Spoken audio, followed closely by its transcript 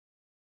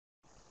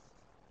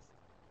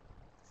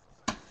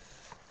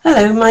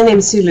Hello, my name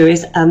is Sue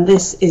Lewis and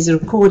this is a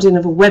recording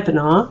of a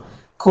webinar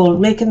called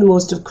Making the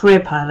Most of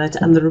Careerpilot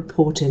and the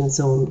Reporting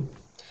Zone.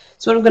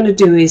 So what I'm going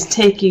to do is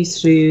take you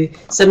through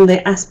some of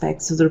the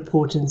aspects of the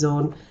Reporting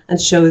Zone and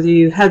show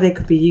you how they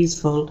could be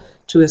useful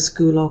to a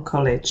school or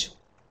college.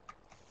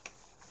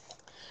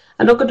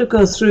 I'm not going to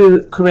go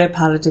through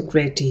Careerpilot in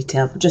great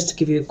detail, but just to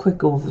give you a quick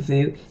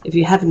overview if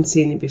you haven't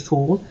seen it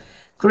before.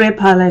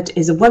 Careerpilot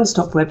is a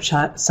one-stop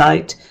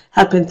website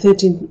helping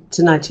 13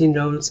 to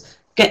 19-year-olds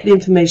get the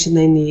information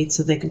they need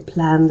so they can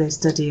plan their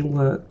study and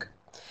work.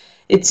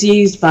 It's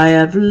used by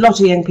a lot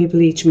of young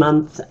people each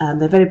month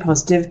and they're very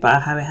positive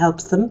about how it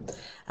helps them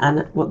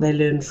and what they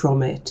learn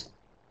from it.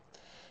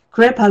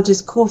 Careerpilot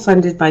is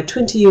co-funded by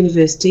 20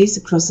 universities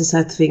across the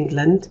south of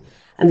England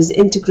and is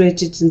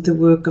integrated into the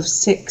work of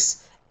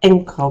 6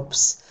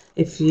 NCOPs,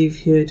 if you've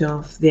heard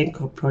of the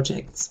NCOP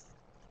projects.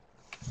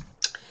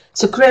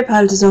 So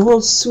Careerpilot is a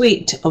whole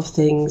suite of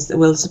things that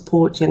will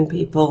support young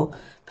people,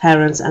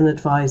 parents and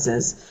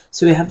advisors.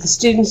 So we have the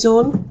student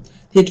zone,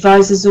 the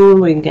advisor zone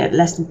where you can get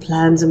lesson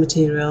plans and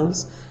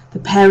materials, the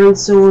parent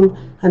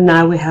zone, and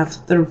now we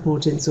have the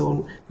reporting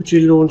zone, which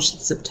we launched in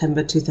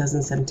September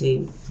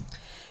 2017.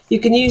 You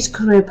can use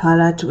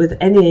Careerpilot with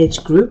any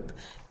age group.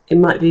 It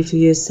might be for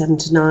years 7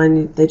 to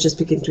 9, they just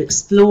begin to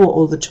explore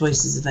all the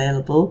choices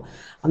available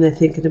and they're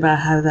thinking about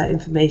how that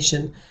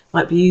information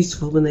might be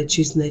useful when they're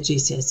choosing their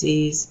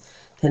GCSEs.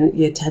 Then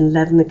year 10,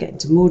 11, they get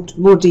into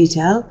more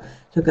detail,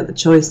 look at the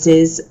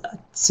choices at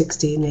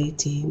 16,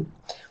 18.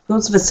 We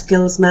also have a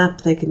skills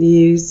map they can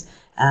use.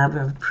 We have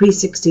a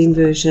pre-16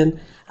 version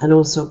and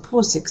also a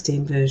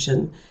post-16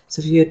 version.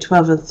 So if year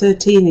 12 and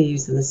 13 are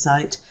using the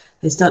site,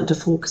 they start to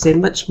focus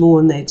in much more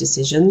on their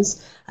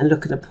decisions and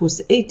looking at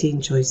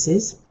post-18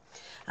 choices.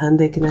 And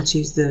they can actually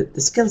use the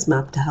skills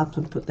map to help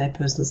them put their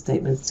personal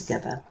statements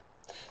together.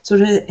 So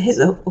here's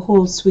a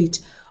whole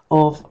suite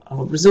of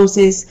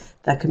resources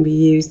that can be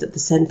used at the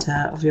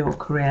centre of your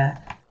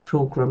career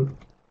programme.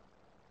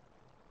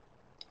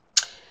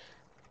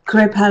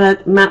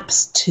 Careerpilot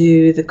maps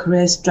to the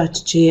career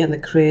strategy and the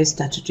career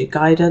strategy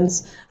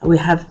guidance, and we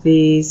have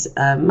these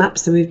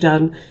maps that we've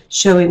done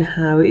showing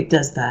how it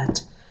does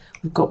that.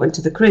 We've got one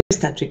to the career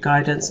strategy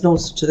guidance and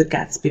also to the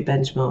Gatsby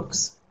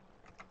benchmarks.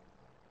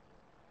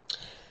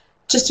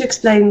 Just to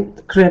explain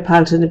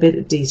Careerpilot in a bit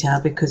of detail,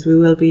 because we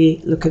will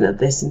be looking at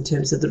this in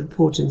terms of the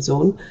reporting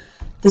zone,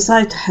 the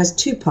site has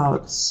 2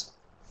 parts.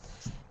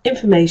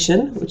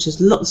 Information, which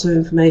is lots of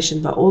information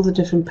about all the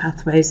different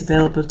pathways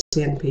available to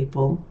young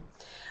people,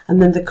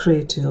 and then the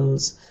career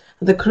tools.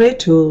 And the career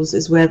tools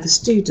is where the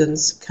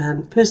students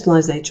can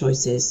personalise their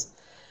choices,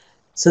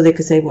 so they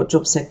can say what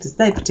job sectors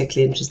they're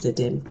particularly interested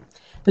in.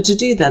 But to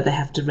do that, they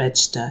have to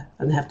register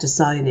and they have to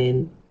sign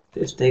in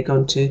if they're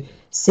going to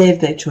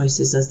save their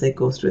choices as they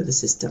go through the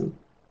system.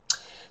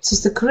 So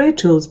it's the career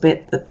tools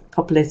bit that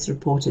populates the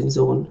reporting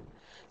zone.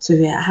 So if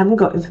you haven't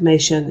got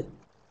information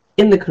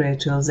in the career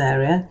tools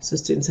area, so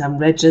students haven't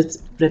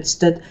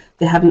registered,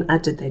 they haven't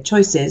added their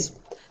choices,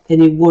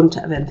 then you won't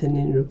have anything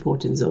in the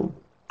reporting zone.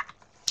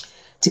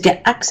 To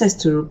get access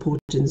to a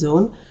reporting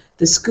zone,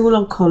 the school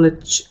or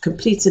college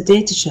completes a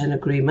data sharing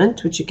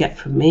agreement, which you get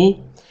from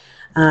me,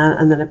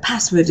 and then a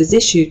password is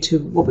issued to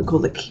what we call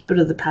the keeper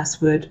of the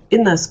password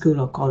in that school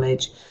or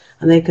college,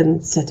 and they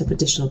can set up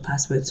additional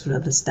passwords for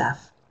other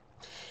staff.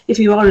 If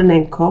you are an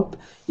NCOP,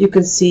 you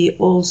can see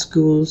all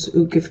schools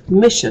who give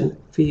permission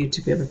for you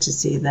to be able to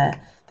see their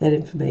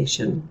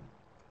information.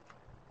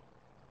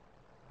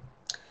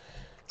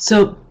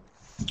 So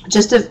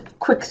just a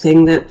quick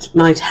thing that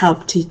might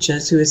help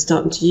teachers who are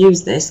starting to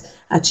use this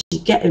actually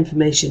get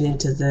information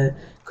into the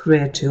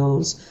career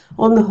tools.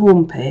 On the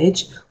home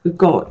page, we've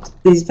got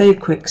these very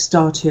quick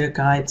start here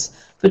guides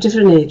for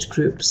different age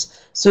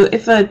groups. So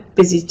if a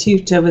busy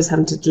tutor was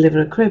having to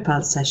deliver a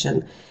Careerpilot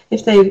session,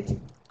 if they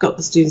got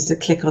the students to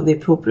click on the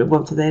appropriate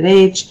one for their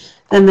age,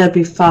 then there'll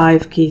be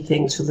 5 key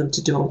things for them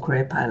to do on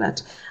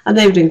Careerpilot, and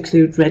they would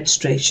include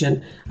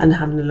registration and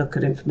having a look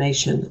at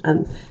information,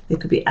 and they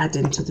could be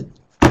added to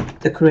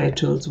the career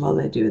tools while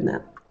they're doing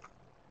that.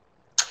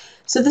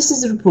 So this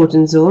is the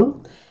reporting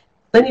zone.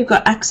 When you've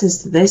got access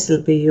to this,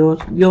 it'll be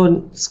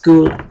your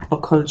school or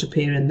college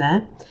appearing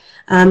there.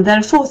 And there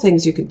are 4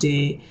 things you can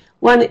do.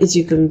 One is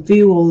you can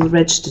view all the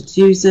registered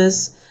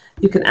users,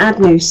 you can add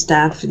new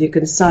staff, and you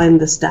can assign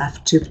the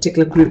staff to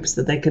particular groups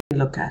that they can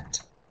look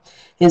at.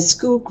 In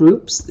school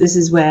groups, this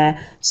is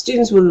where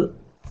students will,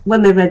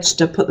 when they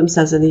register, put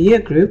themselves in a year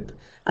group,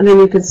 and then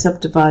you can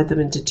subdivide them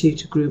into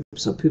tutor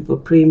groups or pupil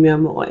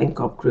premium or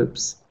NCOP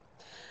groups.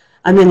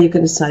 And then you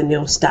can assign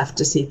your staff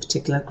to see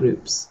particular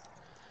groups.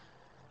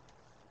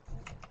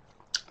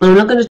 I'm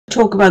not going to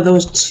talk about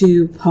those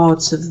 2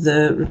 parts of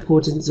the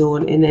reporting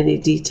zone in any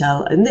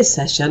detail in this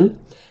session,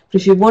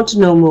 but if you want to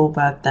know more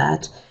about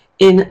that,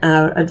 in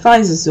our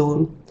advisor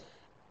zone,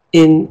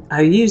 in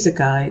our user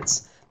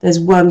guides, there's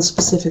one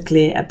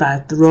specifically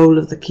about the role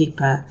of the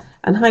keeper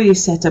and how you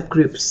set up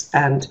groups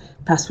and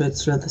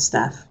passwords for other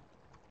staff.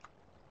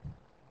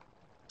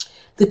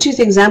 The 2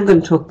 things I'm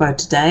going to talk about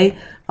today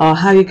are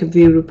how you can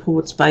view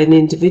reports by an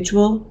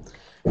individual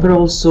but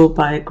also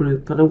by a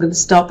group. And I'm going to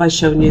start by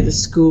showing you the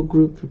school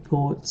group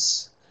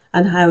reports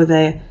and how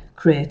they're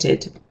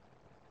created.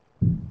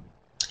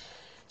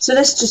 So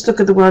let's just look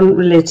at the one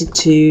related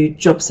to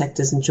job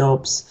sectors and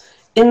jobs.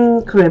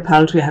 In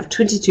Careerpilot, we have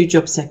 22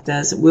 job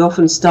sectors. We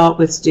often start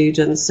with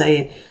students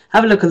saying,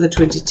 have a look at the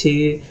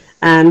 22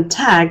 and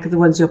tag the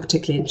ones you're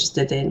particularly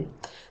interested in.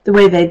 The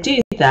way they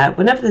do that,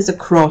 whenever there's a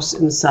cross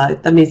in the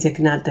site, that means they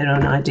can add their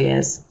own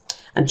ideas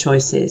and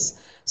choices.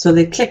 So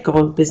they click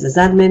on business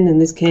admin in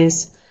this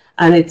case,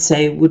 and it'd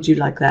say, would you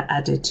like that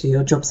added to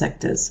your job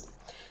sectors?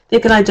 They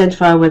can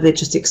identify whether they're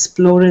just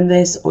exploring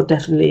this or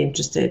definitely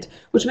interested,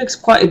 which makes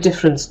quite a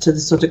difference to the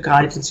sort of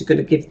guidance you're going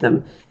to give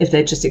them if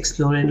they're just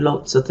exploring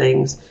lots of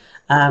things.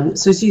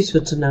 So it's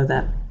useful to know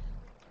that.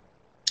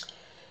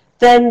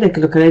 Then they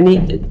can look at any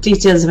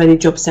details of any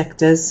job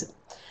sectors,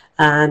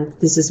 and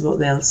this is what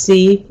they'll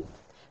see.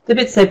 The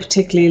bits they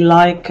particularly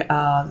like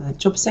are the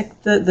job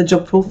sector, the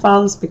job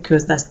profiles,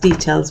 because that's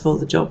details of all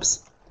the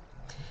jobs.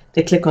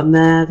 They click on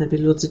there, there'll be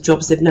loads of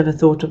jobs they've never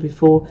thought of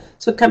before,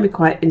 so it can be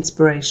quite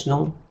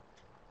inspirational.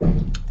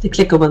 They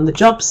click on one of the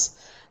jobs,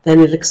 then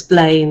it'll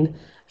explain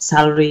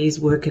salaries,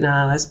 working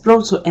hours, but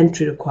also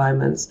entry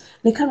requirements.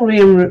 And it kind of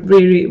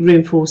really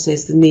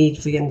reinforces the need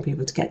for young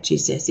people to get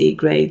GCSE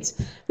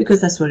grades, because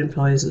that's what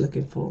employers are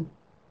looking for.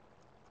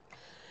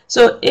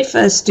 So if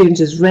a student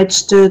is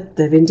registered,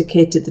 they've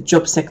indicated the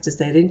job sectors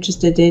they're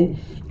interested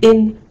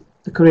in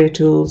the career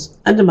tools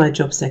under my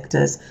job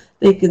sectors,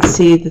 they can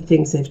see the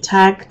things they've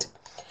tagged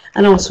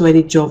and also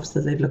any jobs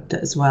that they've looked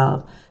at as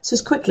well. So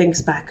it's quick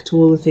links back to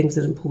all the things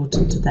that are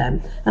important to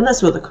them, and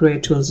that's what the career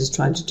tools is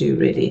trying to do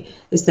really,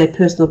 is their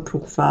personal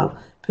profile,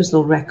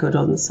 personal record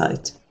on the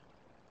site.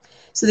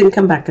 So they can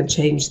come back and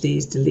change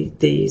these, delete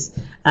these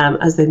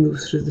as they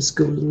move through the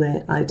school and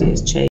their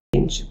ideas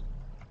change.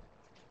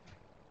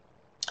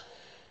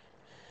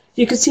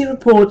 You can see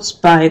reports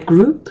by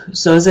group.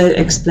 So as I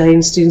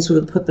explained, students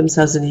will put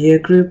themselves in a year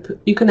group.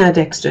 You can add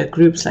extra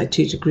groups like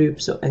tutor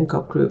groups or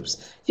NCOP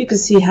groups. You can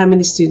see how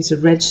many students are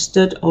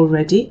registered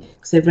already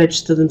because they've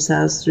registered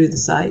themselves through the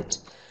site.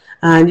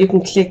 And you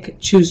can click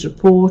choose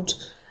report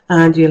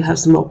and you'll have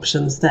some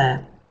options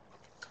there.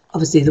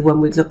 Obviously the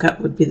one we'd look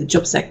at would be the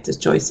job sectors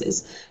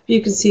choices. But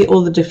you can see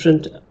all the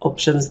different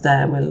options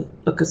there, and we'll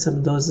look at some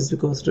of those as we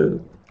go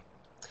through.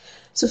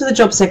 So for the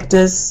job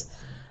sectors,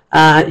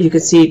 you can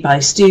see by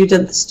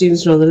student, the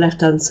students are on the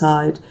left hand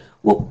side,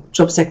 what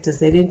job sectors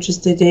they're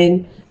interested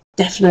in,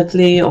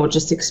 definitely or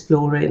just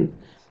exploring.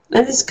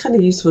 And this is kind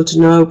of useful to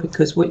know,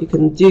 because what you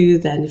can do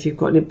then, if you've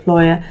got an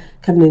employer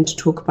coming in to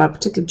talk about a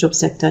particular job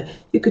sector,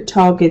 you could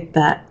target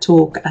that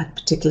talk at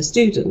particular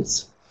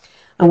students.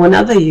 And one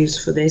other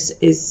use for this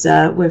is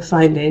we're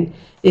finding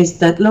is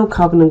that low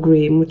carbon and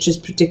green, which is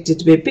predicted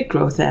to be a big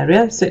growth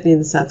area, certainly in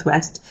the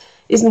southwest,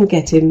 isn't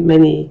getting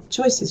many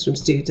choices from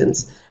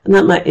students, and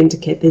that might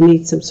indicate they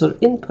need some sort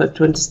of input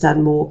to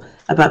understand more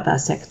about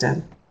that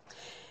sector.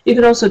 You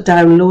can also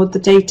download the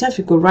data. If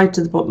you go right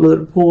to the bottom of the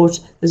report,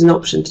 there's an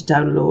option to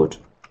download,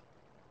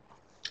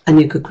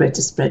 and you could create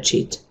a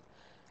spreadsheet.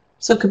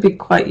 So it could be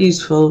quite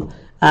useful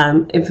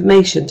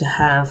information to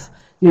have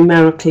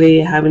numerically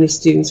how many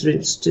students are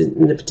interested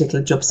in a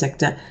particular job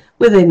sector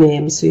with their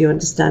names, so you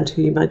understand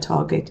who you might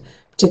target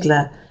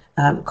particular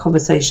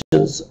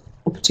conversations,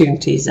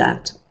 opportunities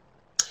at.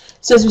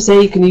 So as we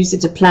say, you can use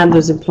it to plan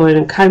those employer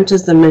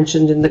encounters that are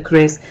mentioned in the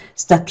careers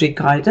statutory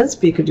guidance,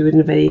 but you can do it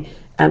in a very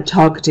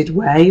targeted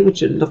way,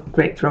 which would look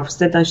great for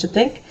Ofsted, I should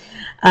think.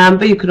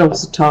 But you can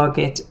also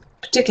target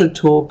particular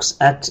talks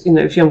at,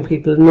 if young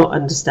people are not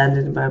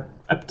understanding about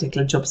a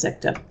particular job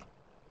sector.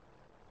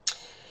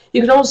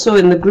 You can also,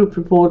 in the group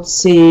report,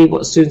 see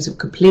what students have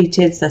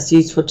completed. So that's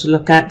useful to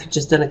look at. If you've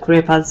just done a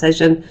Careerpilot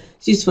session,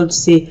 it's useful to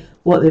see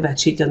what they've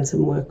actually done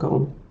some work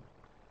on.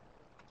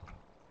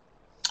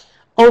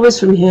 Always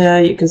from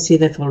here, you can see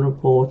their full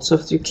report. So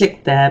if you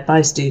click there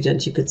by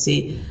student, you could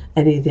see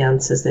any of the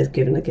answers they've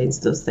given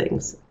against those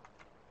things.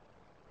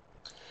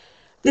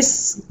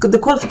 The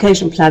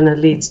qualification planner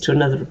leads to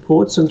another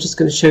report, so I'm just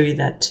going to show you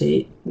that to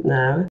you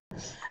now.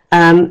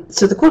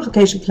 So the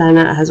qualification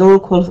planner has all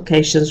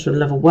qualifications from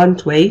level 1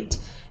 to 8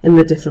 in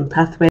the different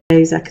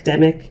pathways: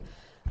 academic,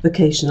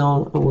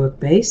 vocational and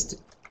work-based.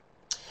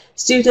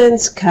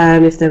 Students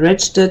can, if they're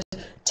registered,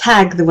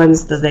 tag the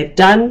ones that they've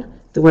done,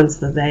 the ones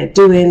that they're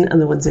doing and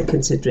the ones they're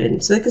considering.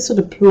 So they can sort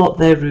of plot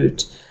their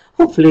route,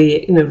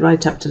 hopefully,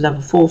 right up to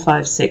level 4,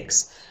 5,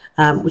 6,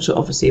 which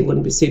obviously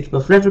wouldn't be suitable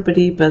for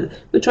everybody, but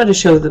we're trying to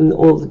show them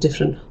all the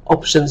different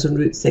options and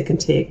routes they can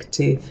take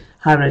to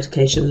higher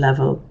education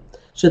level,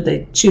 should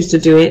they choose to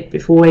do it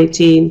before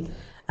 18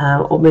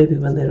 or maybe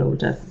when they're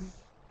older.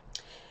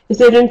 If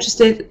they're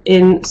interested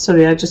in,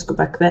 sorry, I'll just go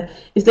back there.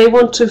 If they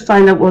want to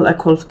find out what that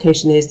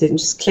qualification is, they can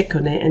just click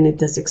on it and it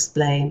does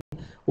explain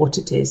what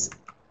it is.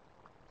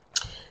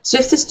 So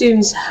if the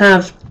students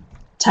have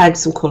tagged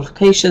some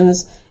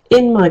qualifications,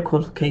 in my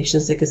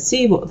qualifications they can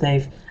see what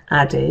they've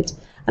added,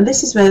 and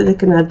this is where they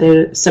can add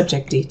their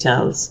subject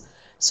details.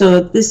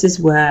 So this is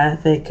where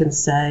they can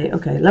say,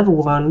 okay, level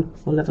 1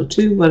 or level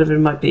 2, whatever it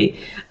might be.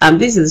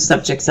 These are the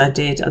subjects I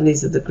did, and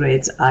these are the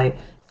grades I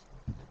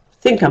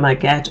think I might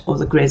get, or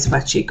the grades I've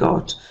actually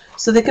got.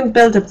 So they can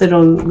build up their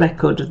own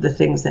record of the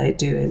things they're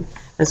doing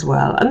as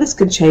well. And this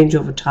can change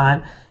over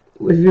time.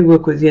 If you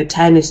work with year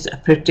 10, it's a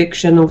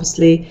prediction,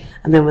 obviously,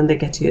 and then when they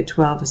get to year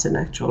 12, it's an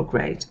actual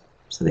grade.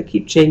 So they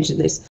keep changing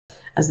this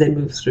as they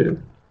move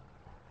through.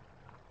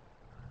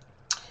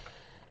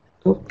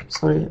 Oh,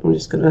 sorry, I'm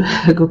just going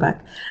to go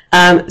back.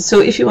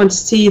 So if you want to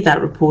see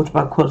that report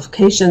about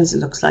qualifications, it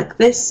looks like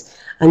this,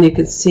 and you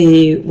can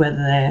see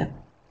whether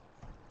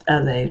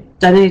they've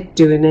done it,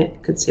 doing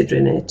it,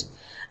 considering it.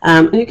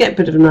 And you get a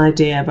bit of an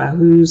idea about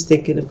who's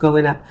thinking of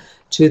going up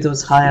to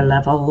those higher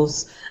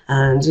levels,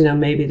 and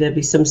maybe there'll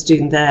be some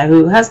student there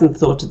who hasn't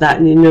thought of that,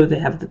 and they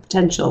have the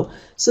potential,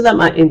 so that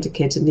might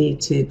indicate a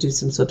need to do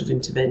some sort of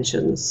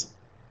interventions.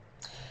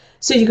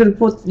 So you can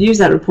use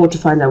that report to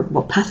find out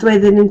what pathway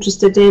they're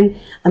interested in,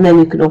 and then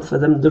you can offer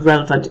them the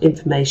relevant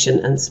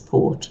information and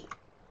support.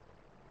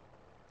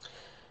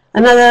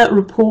 Another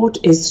report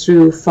is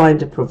through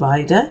Find a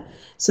Provider.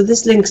 So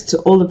this links to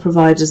all the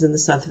providers in the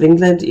south of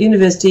England,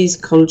 universities,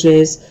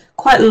 colleges,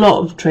 quite a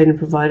lot of training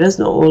providers,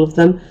 not all of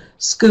them,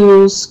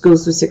 schools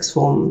with sixth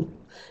form.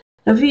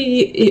 Now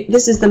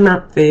this is the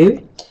map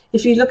view.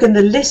 If you look in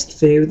the list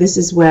view, this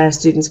is where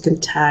students can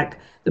tag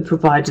the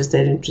providers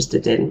they're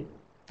interested in.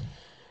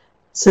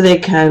 So they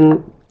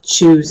can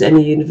choose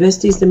any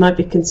universities they might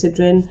be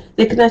considering.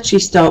 They can actually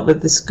start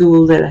with the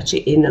school they're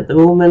actually in at the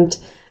moment,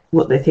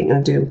 what they think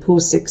they're doing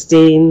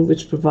post-16,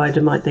 which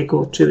provider might they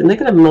go to, and they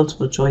can have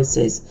multiple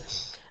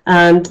choices.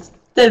 And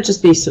they'll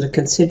just be sort of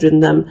considering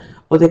them,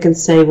 or they can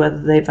say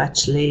whether they've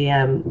actually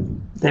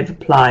they've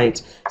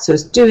applied. So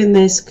it's doing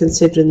this,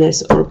 considering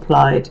this, or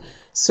applied.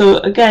 So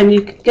again,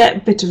 you can get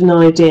a bit of an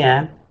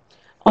idea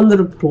on the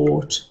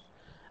report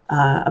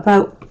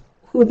about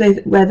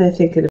where they're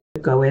thinking of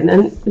going.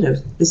 And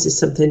this is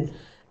something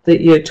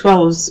that year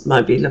 12s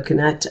might be looking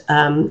at,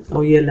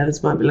 or year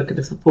 11s might be looking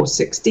at for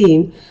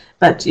post-16,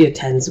 but year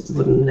 10s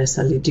wouldn't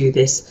necessarily do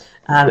this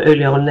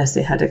early on unless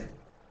they had a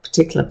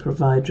particular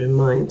provider in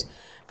mind.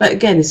 But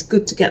again, it's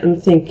good to get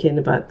them thinking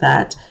about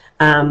that,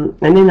 and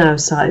in our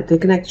site they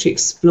can actually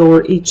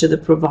explore each of the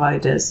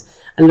providers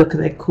and look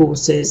at their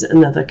courses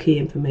and other key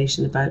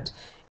information about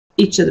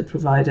each of the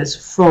providers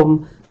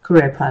from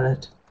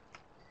Careerpilot.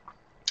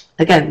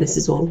 Again, this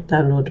is all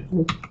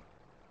downloadable.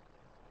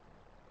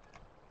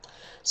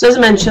 So as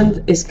I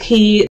mentioned, it's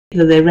key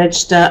that they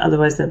register,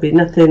 otherwise there'll be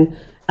nothing,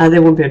 they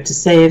won't be able to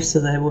save, so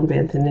there won't be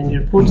anything in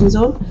your reporting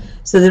zone.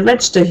 So they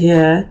register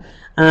here,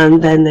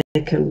 and then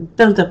they can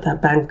build up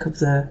that bank of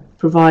the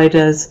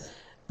providers,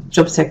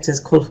 job sectors,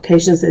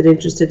 qualifications they're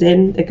interested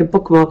in. They can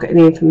bookmark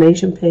any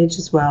information page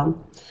as well.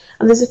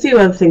 And there's a few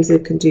other things they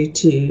can do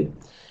too.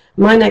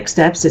 My next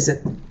steps is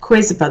a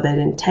quiz about their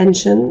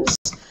intentions,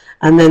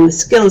 and then the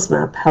skills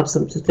map helps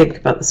them to think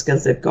about the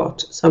skills they've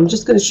got. So I'm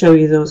just going to show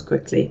you those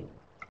quickly.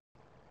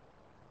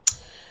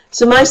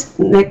 So my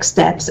next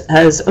steps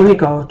has only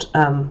got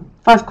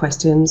 5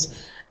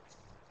 questions,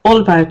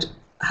 all about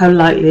how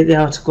likely they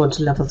are to go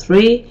into level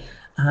 3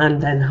 and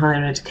then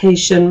higher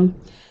education.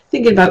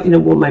 Thinking about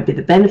what might be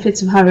the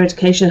benefits of higher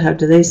education, how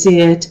do they see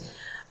it,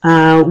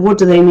 what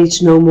do they need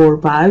to know more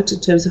about in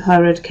terms of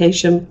higher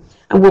education,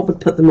 and what would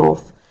put them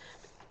off.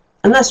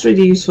 And that's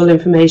really useful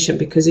information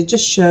because it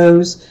just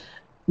shows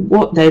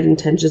what their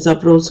intentions are,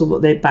 but also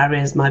what their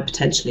barriers might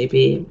potentially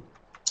be.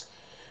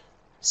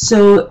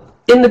 So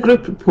in the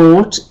group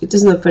report, it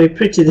doesn't look very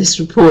pretty, this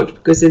report,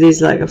 because it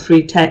is like a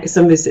free text.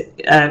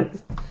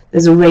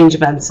 There's a range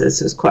of answers,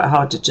 so it's quite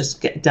hard to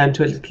just get down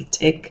to a little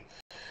tick.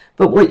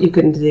 But what you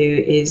can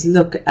do is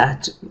look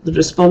at the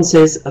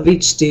responses of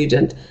each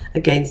student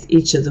against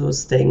each of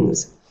those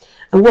things.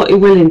 And what it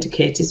will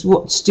indicate is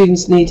what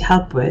students need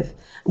help with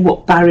and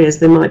what barriers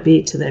there might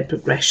be to their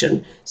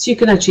progression, so you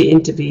can actually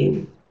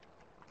intervene.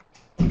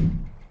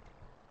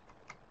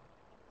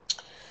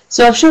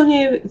 So I've shown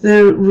you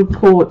the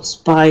reports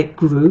by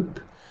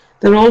group.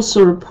 There are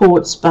also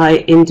reports by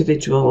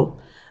individual,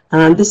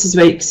 and this is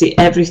where you can see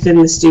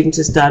everything the student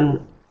has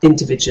done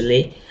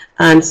individually.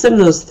 And some of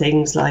those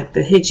things, like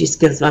the HE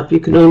skills map,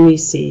 you can only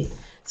see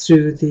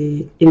through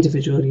the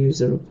individual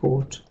user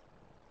report.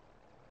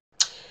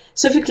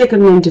 So if you click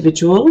on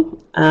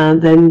individual,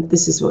 then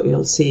this is what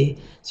you'll see.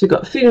 So we've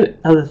got a few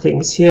other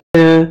things here.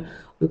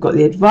 We've got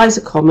the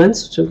advisor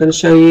comments, which I'm going to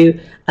show you,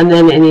 and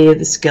then any of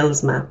the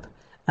skills map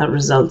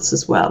results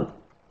as well.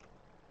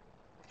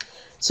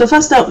 So if I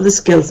start with the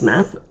skills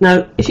map,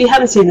 now if you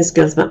haven't seen the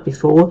skills map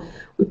before,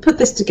 we put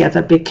this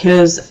together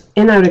because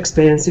in our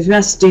experience, if you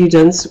ask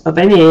students of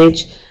any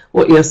age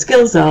what your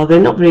skills are,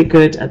 they're not very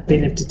good at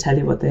being able to tell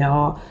you what they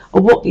are,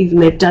 or what even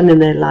they've done in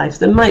their life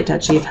that might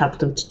actually have helped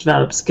them to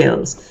develop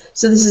skills.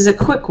 So this is a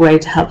quick way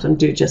to help them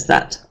do just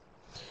that.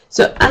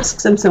 So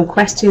ask them some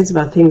questions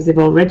about things they've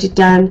already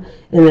done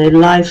in their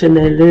life, in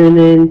their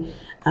learning,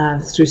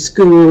 through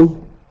school,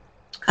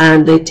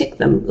 and they tick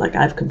them, like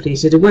I've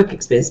completed a work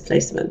experience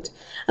placement.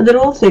 And they're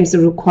all things that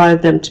require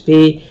them to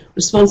be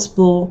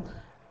responsible,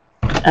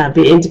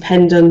 be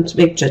independent,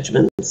 make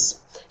judgments.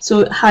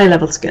 So high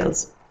level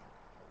skills.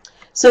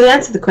 So they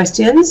answer the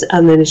questions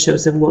and then it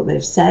shows them what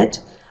they've said.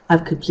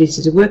 I've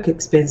completed a work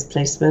experience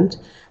placement,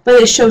 but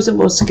it shows them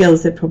what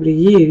skills they probably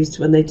used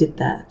when they did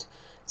that.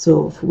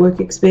 So for work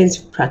experience,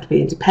 you've had to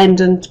be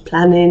independent,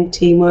 planning,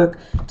 teamwork,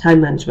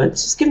 time management.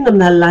 Just giving them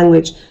their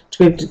language to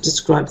be able to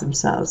describe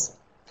themselves.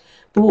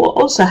 But what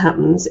also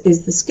happens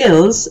is the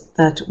skills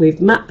that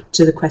we've mapped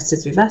to the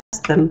questions we've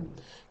asked them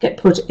get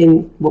put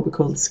in what we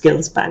call the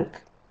skills bank.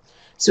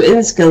 So in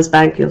the skills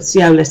bank, you'll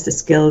see our list of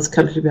skills.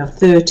 Currently we have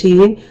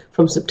 13.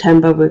 From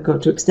September, we're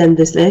going to extend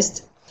this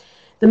list.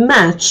 The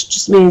match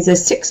just means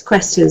there's 6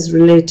 questions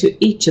related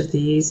to each of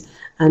these,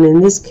 and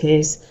in this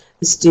case,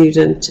 the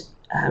student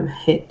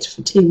hit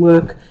for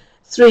teamwork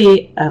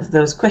 3 of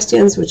those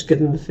questions, which give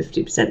them a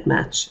 50%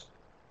 match.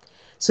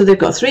 So they've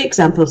got 3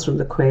 examples from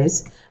the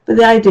quiz, but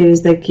the idea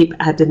is they keep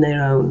adding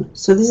their own.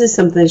 So this is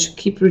something they should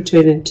keep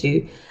returning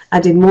to,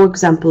 adding more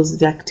examples of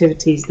the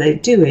activities they're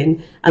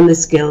doing and the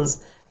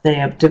skills they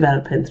are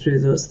developing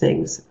through those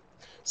things.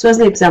 So as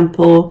an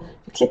example,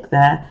 if you click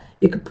there,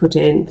 you could put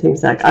in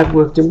things like, I've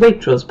worked in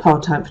Waitrose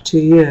part-time for 2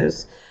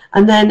 years,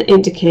 and then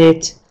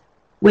indicate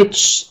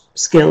which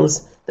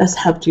skills that's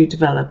helped you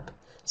develop.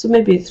 So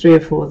maybe 3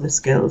 or 4 of the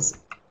skills.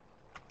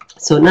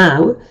 So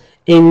now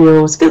in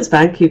your skills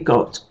bank, you've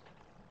got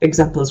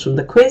examples from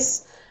the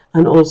quiz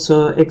and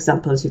also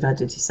examples you've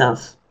added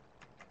yourself.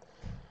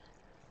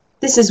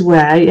 This is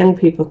where young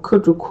people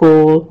could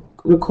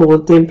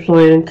record the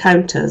employer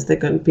encounters they're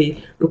going to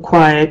be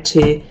required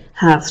to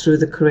have through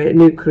the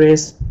new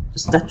careers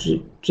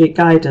statutory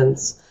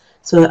guidance.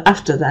 So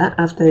after that,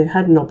 after they've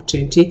had an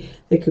opportunity,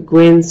 they could go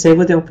in and say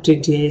what the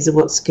opportunity is and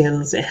what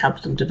skills it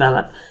helps them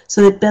develop.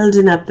 So they're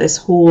building up this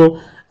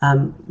whole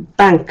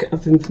bank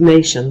of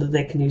information that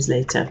they can use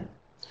later.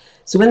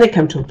 So when they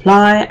come to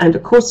apply under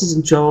courses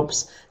and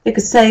jobs, they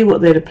could say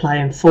what they're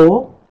applying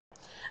for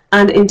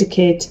and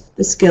indicate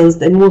the skills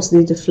they most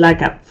need to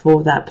flag up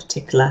for that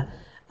particular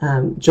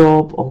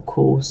job or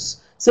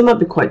course. So it might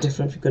be quite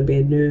different if you're going to be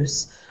a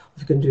nurse or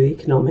if you're going to do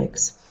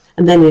economics.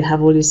 And then you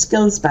have all your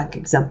skills bank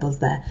examples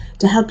there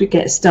to help you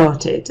get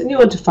started. And you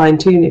want to fine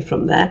tune it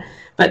from there,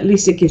 but at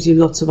least it gives you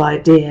lots of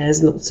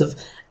ideas, lots of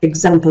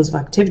examples of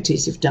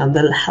activities you've done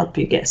that'll help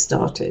you get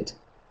started.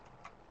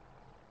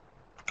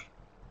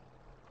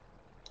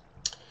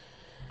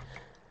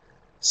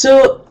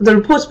 So the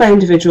reports by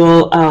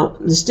individual,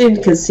 the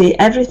student can see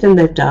everything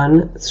they've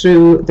done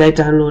through their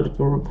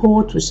downloadable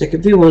report, which they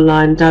can view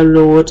online,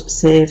 download,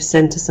 save,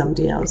 send to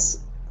somebody else.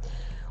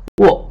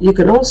 What you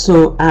can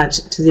also add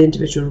to the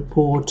individual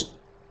report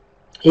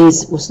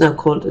is what's now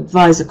called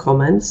advisor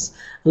comments,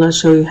 and I'll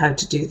show you how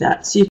to do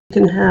that. So you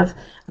can have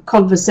a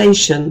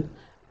conversation,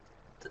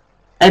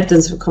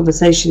 evidence of a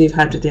conversation you've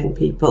had with young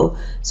people.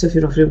 So if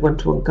you're offering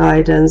one-to-one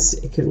guidance,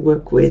 you can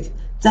work with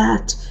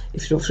that.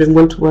 If you're offering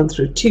one-to-one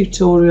through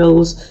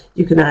tutorials,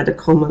 you can add a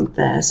comment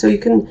there. So you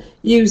can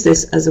use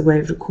this as a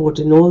way of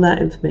recording all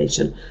that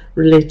information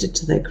related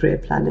to their career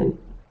planning.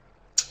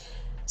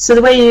 So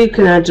the way you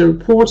can add a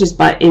report is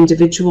by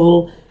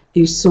individual.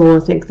 You saw, I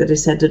think that it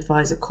said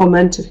advisor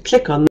comment. If you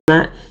click on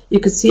that,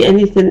 you can see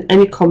anything,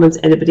 any comments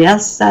anybody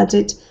else has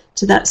added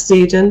to that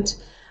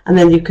student, and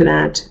then you can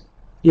add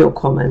your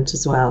comment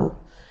as well.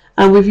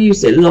 And we've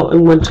used it a lot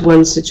in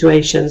one-to-one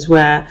situations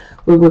where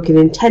we're working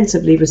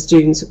intensively with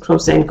students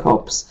across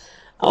NCOPs,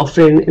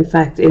 offering, in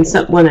fact, in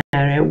one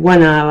area,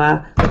 1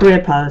 hour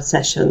Careerpilot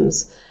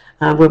sessions,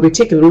 where we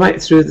take them right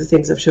through the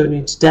things I've shown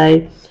you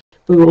today.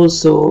 But we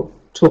also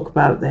talk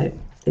about their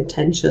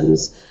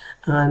intentions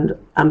and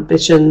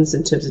ambitions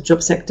in terms of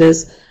job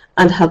sectors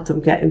and help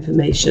them get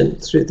information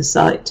through the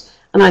site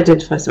and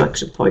identify some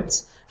action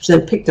points, which are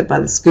then picked up by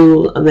the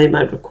school and they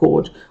might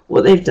record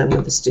what they've done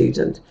with the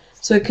student.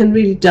 So it can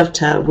really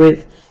dovetail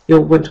with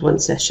your one-to-one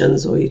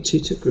sessions or your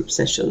tutor group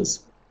sessions.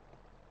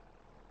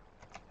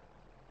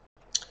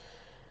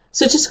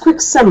 So just a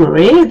quick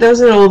summary,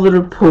 those are all the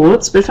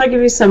reports, but if I give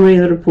you a summary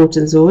of the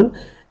reporting zone,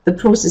 the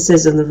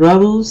processes and the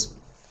roles,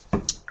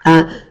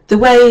 the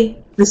way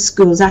the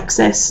schools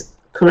access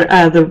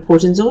the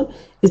reporting zone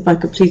is by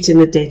completing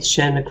the data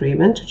sharing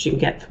agreement, which you can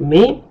get from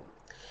me.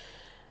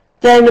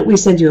 Then we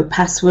send you a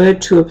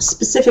password to a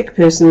specific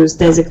person who is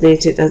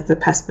designated as the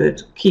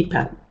password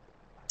keeper.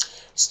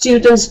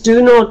 Students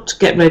do not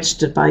get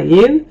registered by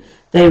you.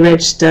 They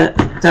register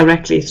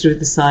directly through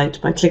the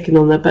site by clicking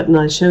on that button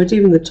I showed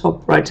you in the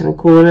top right hand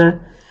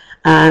corner,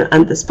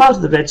 and as part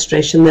of the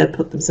registration they'll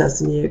put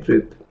themselves in a year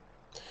group.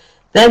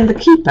 Then the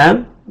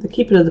keeper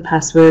of the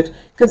password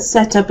can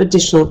set up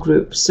additional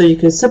groups, so you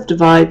can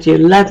subdivide your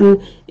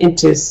 11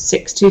 into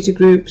 6 tutor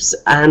groups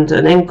and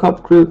an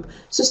NCOP group,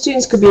 so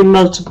students could be in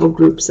multiple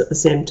groups at the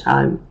same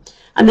time.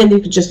 And then you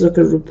could just look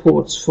at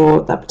reports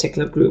for that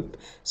particular group.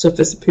 So if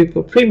it's a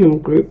pupil premium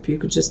group, you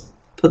could just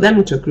put them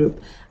into a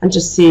group and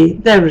just see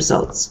their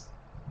results.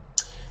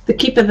 The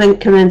keeper then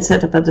can then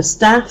set up other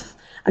staff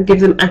and give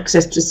them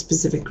access to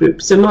specific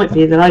groups. So it might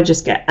be that I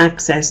just get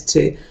access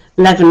to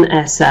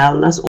 11 SL,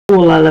 and that's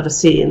all I'll ever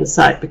see in the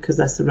site because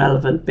that's the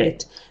relevant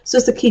bit. So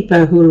it's the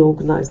keeper who will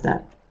organise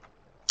that.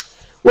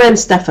 When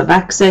staff have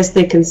access,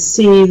 they can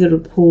see the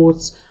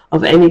reports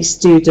of any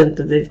student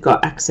that they've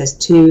got access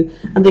to,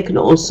 and they can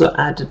also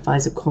add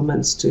advisor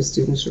comments to a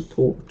student's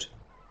report.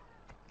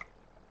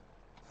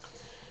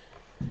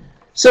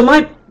 So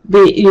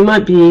you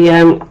might be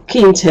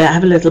keen to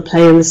have a little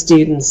play on the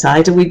student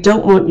side, and we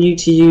don't want you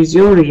to use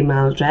your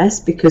email address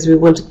because we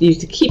want you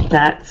to keep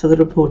that for the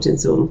reporting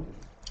zone,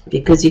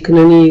 because you can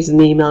only use an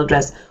email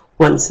address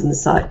once in the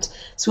site.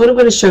 So what I'm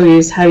going to show you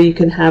is how you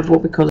can have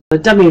what we call a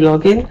dummy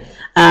login,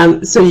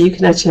 so you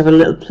can actually have a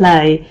little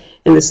play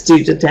in the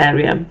student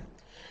area.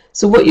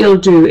 So what you'll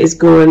do is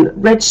go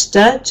and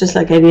register just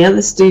like any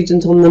other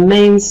student on the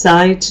main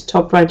site,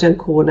 top right hand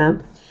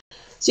corner.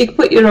 So you can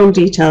put your own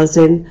details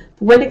in,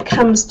 but when it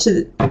comes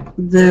to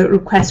the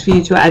request for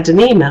you to add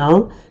an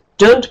email,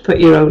 don't put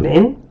your own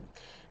in.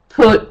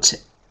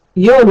 Put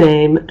your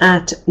name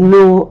at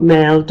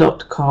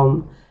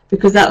nomail.com,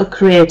 because that will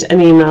create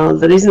an email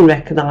that isn't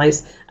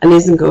recognised and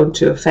isn't going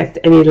to affect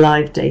any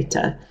live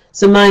data.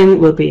 So mine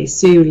will be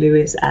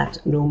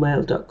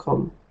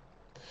suelewis@nomail.com.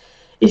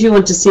 If you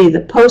want to see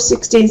the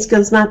post-16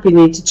 skills map, you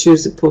need to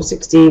choose the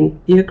post-16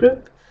 year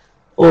group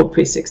or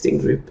pre-16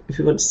 group if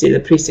you want to see the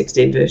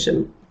pre-16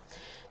 version.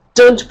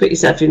 Don't put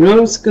yourself in your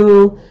own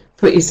school,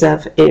 put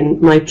yourself in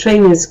my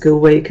training school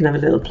where you can have a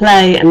little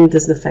play and it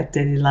doesn't affect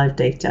any live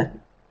data.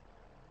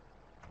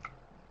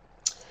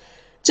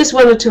 Just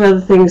one or two other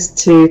things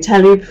to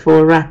tell you before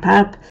I wrap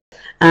up.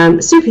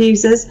 Super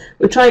users,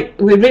 we're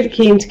really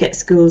keen to get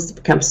schools to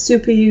become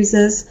super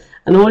users,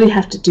 and all you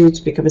have to do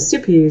to become a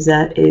super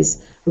user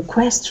is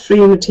request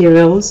free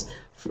materials.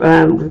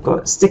 We've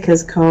got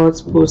stickers,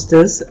 cards,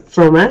 posters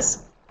from us.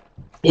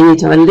 You need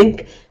to have a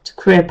link to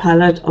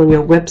Careerpilot on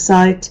your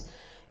website.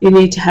 You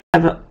need to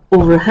have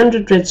over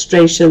 100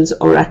 registrations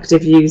or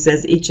active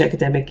users each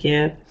academic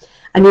year.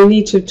 And you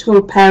need to have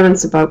told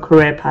parents about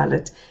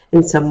Careerpilot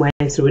in some way,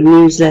 through a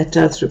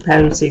newsletter, through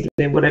parents'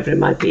 evening, whatever it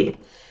might be.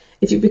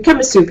 If you become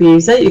a super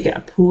user, you get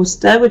a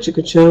poster which you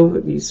could show,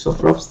 useful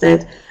for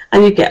Ofsted,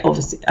 and you get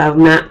obviously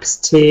maps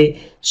to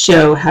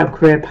show how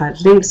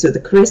Careerpilot links with the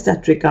career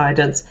statutory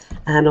guidance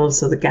and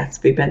also the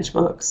Gatsby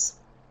benchmarks.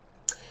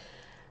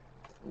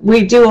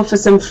 We do offer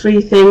some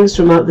free things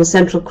from the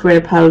Central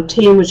Careerpilot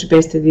team, which are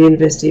based at the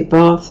University of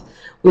Bath.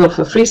 We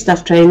offer free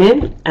staff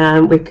training,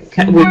 and we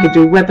could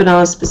do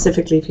webinars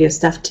specifically for your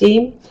staff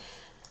team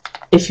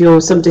if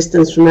you're some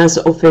distance from us,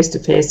 or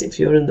face-to-face if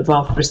you're in the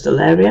Bath Bristol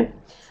area.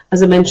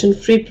 As I mentioned,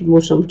 free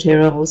promotional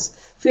materials,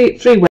 free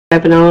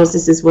webinars,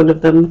 this is one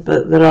of them,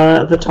 but there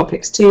are other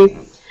topics too,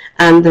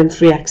 and then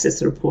free access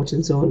to the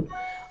reporting zone.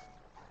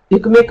 You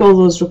can make all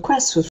those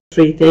requests for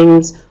free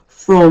things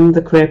from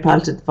the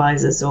Careerpilot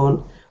Advisor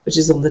Zone, which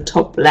is on the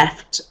top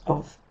left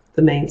of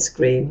the main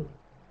screen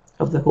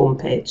of the home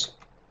page.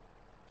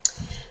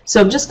 So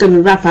I'm just going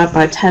to wrap up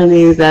by telling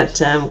you that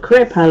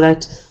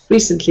Careerpilot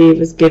recently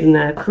was given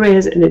a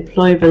Careers and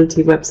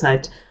Employability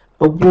Website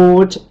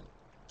Award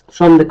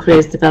from the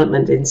Careers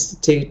Development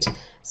Institute.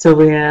 So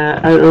we are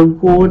an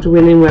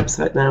award-winning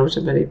website now, which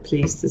I'm very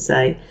pleased to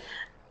say.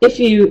 If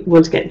you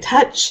want to get in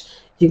touch,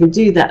 you can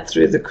do that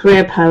through the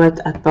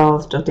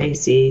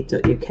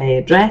careerpilot@bath.ac.uk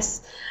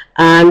address.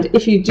 And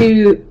if you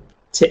do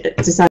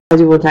decide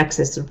you want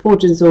access to the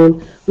reporting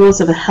zone, we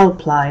also have a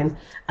helpline,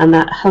 and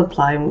that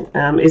helpline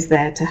is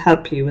there to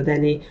help you with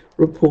any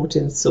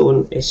reporting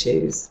zone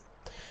issues.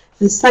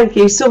 Thank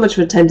you so much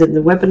for attending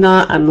the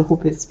webinar, and I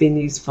hope it's been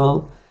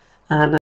useful. And